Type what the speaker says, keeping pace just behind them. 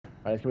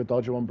Alright, let's give a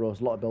dodgy one, bro.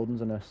 There's a lot of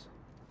buildings in this.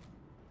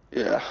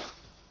 Yeah.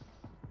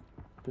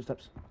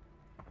 Footsteps.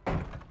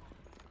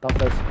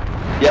 Downstairs.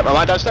 Yep, am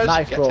I downstairs?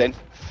 Nice, Get bro. in.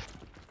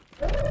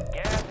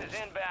 Gas is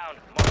inbound.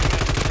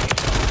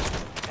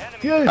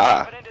 Enemies Huge.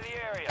 dropping into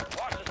the area.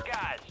 Watch the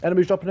skies.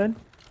 Enemies dropping in.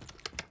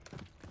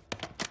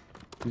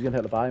 He's gonna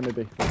hit the buy,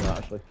 maybe. Maybe not,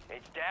 actually.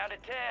 It's down to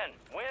 10.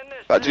 Win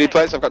this. Right, do you need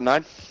plates? I've got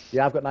 9.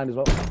 Yeah, I've got 9 as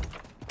well.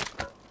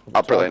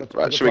 Oh, brilliant.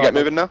 Right, should we get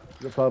moving now?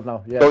 I've got 12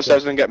 now. Yeah. Go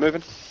upstairs and get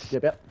moving.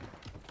 Yep, yep.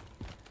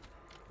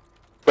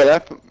 Wait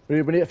there.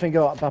 We need to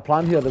figure out our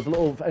plan here. There's a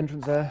little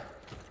entrance there.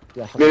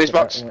 Yeah. Minis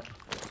box.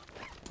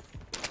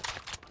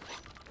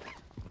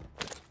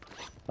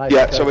 Nice,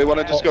 Yeah, okay. so we want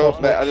to just go,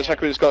 mate, I just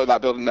reckon we just go to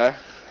that building there.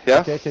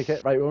 Yeah? Okay.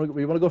 Right,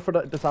 we want to go for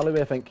this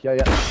alleyway, I think.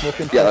 Yeah.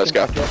 Smoking. Yeah, let's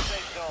go. Okay.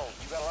 Safe zone.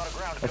 You got a lot of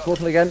ground to I'm cover.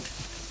 smoking again.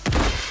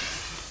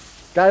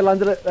 Guy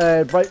landed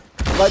it, right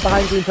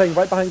behind green ping,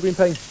 right behind green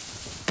ping.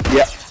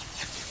 Yeah.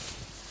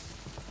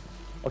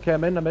 Okay,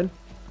 I'm in.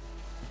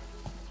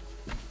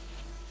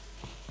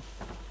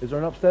 Is there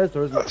an upstairs?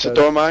 There isn't. That's a upstairs.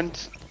 door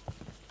mind.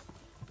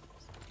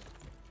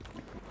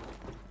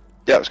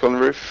 Yeah, let's go on the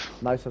roof.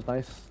 Nice, that's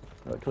nice.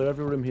 Right, clear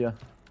every room here.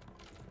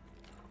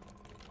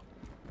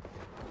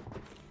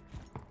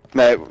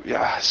 Mate,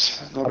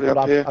 yes, nobody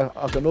up here.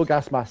 I've got no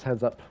gas mask,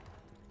 heads up.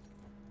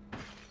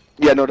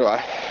 Yeah, nor do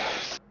I.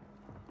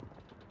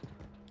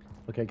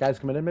 Okay, guys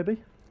coming in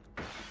maybe?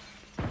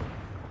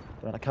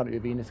 I can't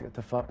UV, needs to get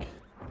to fuck.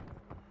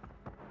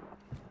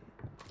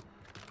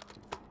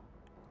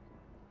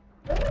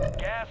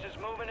 Gas is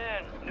moving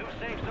in. New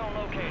safe zone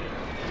located.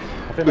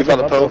 I think We've got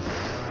the they're pull. up.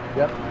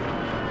 Yep.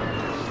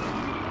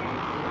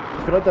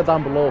 If you're out there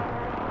down below.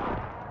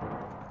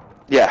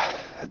 Yeah,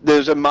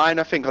 there's a mine,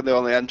 I think, on the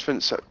only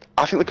entrance.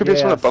 I think there could be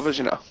someone above us,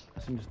 you know.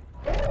 You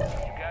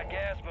got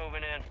gas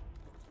moving in.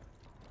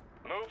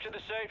 Move to the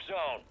safe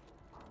zone.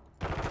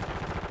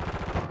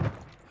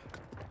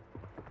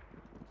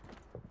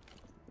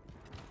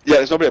 Yeah,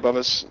 there's nobody above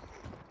us.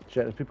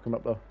 Shit, there's people coming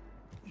up though.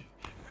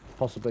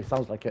 Possibly,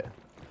 sounds like it.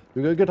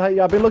 We got a good height,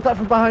 yeah, I've been looked at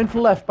from behind,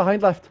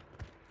 behind left.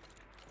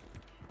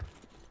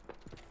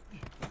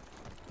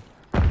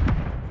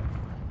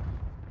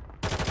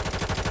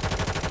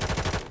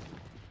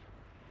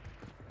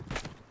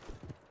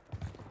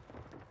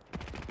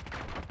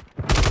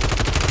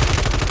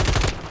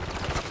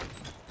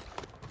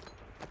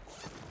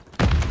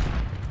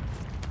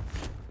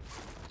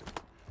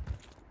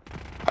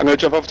 I'm gonna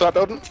jump over to that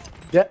building.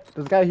 Yeah,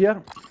 there's a guy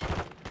here.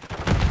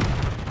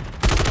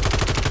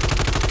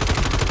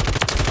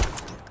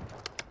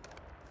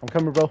 I'm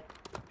coming, bro.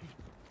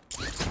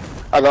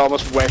 I got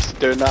almost wasted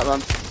doing that,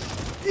 man.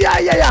 Yeah!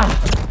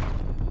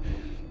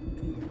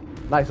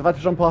 Nice, I've had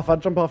to jump off,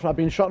 I've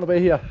been shot on the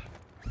way here.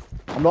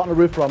 I'm not on the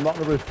roof, bro, I'm not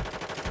on the roof.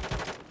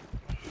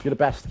 You're the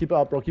best, keep it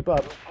up, bro, keep it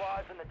up.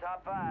 Squads in the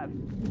top 5.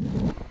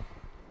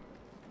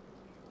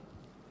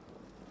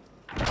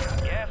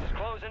 Gas is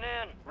closing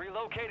in.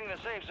 Relocating the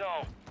safe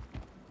zone.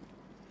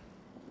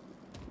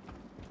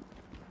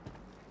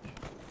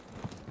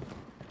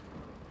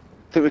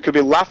 I think we could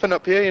be laughing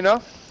up here, you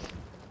know?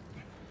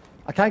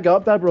 I can't get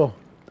up there, bro.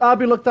 I've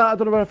been looked at, I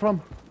don't know where I'm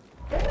from.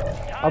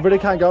 I really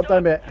can't get up there,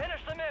 mate.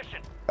 Finish the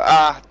mission.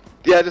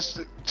 Yeah,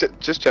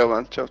 just chill,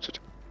 man. Chill.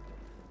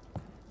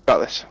 Got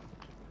this.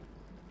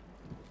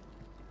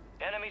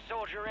 Enemy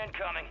soldier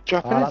incoming.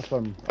 Dropping That's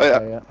from. Oh, yeah.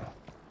 Okay,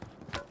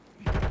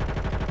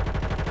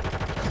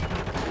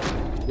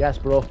 Yes,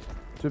 bro.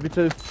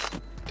 2v2.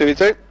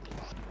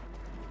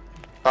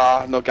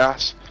 2v2. No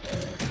gas.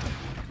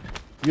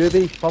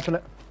 UAV, popping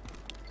it.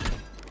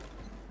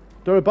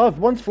 They're above,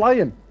 one's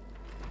flying.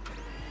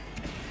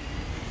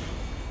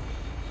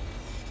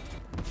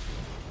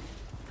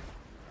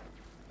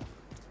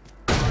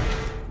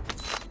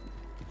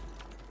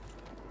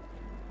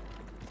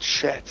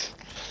 Shit.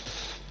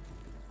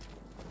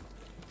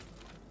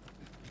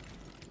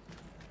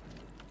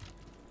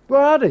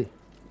 Where are they?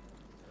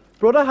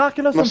 Bro, they're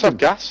hacking or Must have something.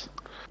 gas.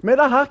 Mate,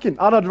 they're hacking.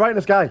 Oh no, they're right in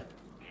this guy. UAV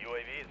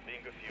is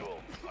being refueled.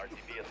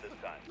 RTB at this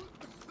time.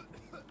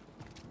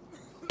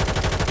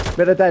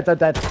 Mate, they're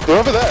dead. We're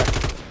over there.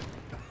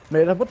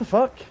 Mate, what the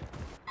fuck?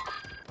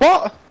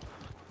 What?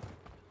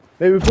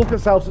 Mate, we both got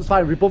selves, it's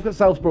fine. We both got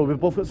selves, bro. We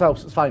both got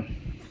selves, it's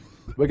fine.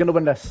 We're gonna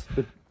win this.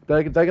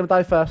 They're gonna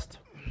die first.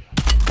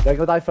 They're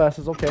gonna die first,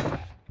 it's okay.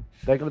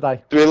 They're gonna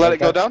die. Do we let it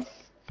go down?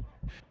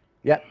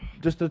 Yeah,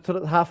 just to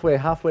the halfway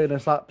and then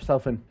slap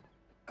yourself in.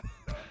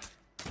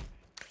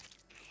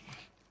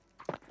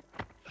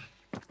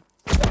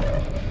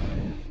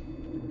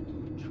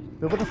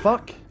 Dude, what the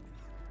fuck?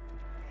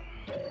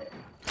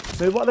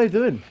 Dude, what are they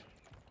doing?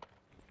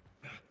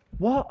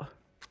 What?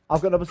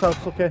 I've got another self,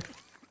 it's okay.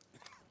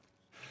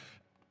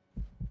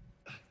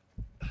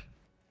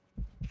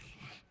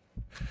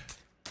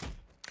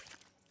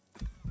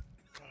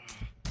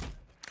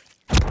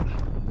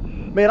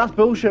 Mate, that's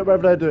bullshit,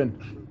 whatever they're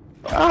doing.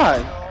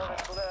 Aye.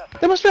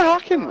 They must be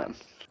hacking, man.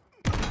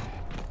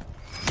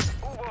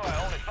 Oh boy,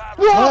 only 5.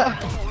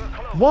 What?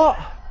 What?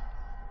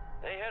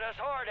 They hit us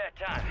hard that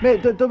time.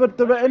 Mate,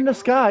 they were in the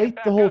sky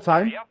the whole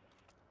time. Yep.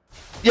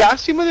 Yeah, I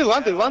seen where they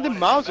landed. They landed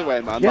miles away,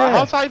 man. Yeah. Like,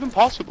 how's that even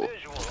possible?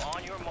 Visual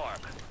on your mark.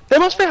 They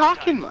must be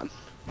hacking, man.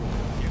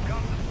 Here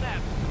comes the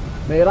snap.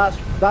 Mate,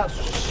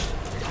 that's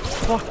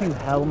fucking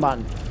hell,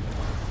 man.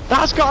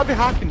 That's gotta be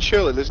hacking,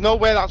 surely. There's no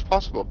way that's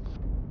possible.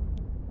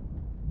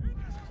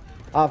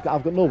 I've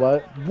got no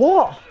way.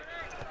 What?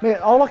 Mate,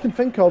 all I can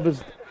think of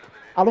is,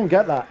 I don't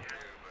get that.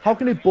 How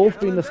can they both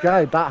be in the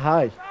sky that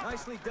high?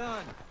 Nicely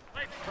done.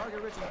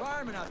 Target-rich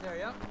environment out there,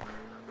 yep.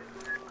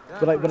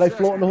 Were they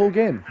floating the whole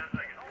game?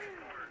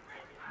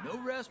 No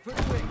rest for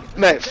the wicked.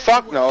 Mate,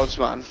 fuck knows,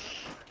 man.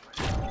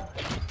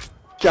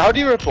 How do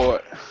you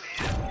report?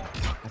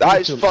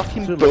 That is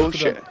fucking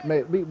bullshit.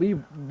 Mate, we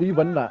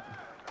win that.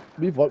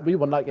 We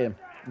won that game.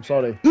 I'm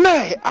sorry.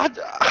 Mate, I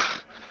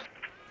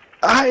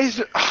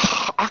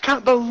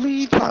can't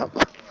believe that.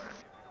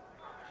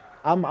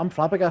 I'm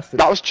flabbergasted.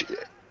 That was,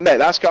 mate,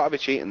 that's gotta be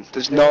cheating.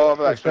 There's no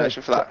other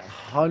explanation for that.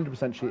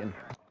 100% cheating.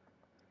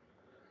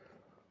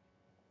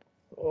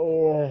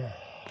 Oh.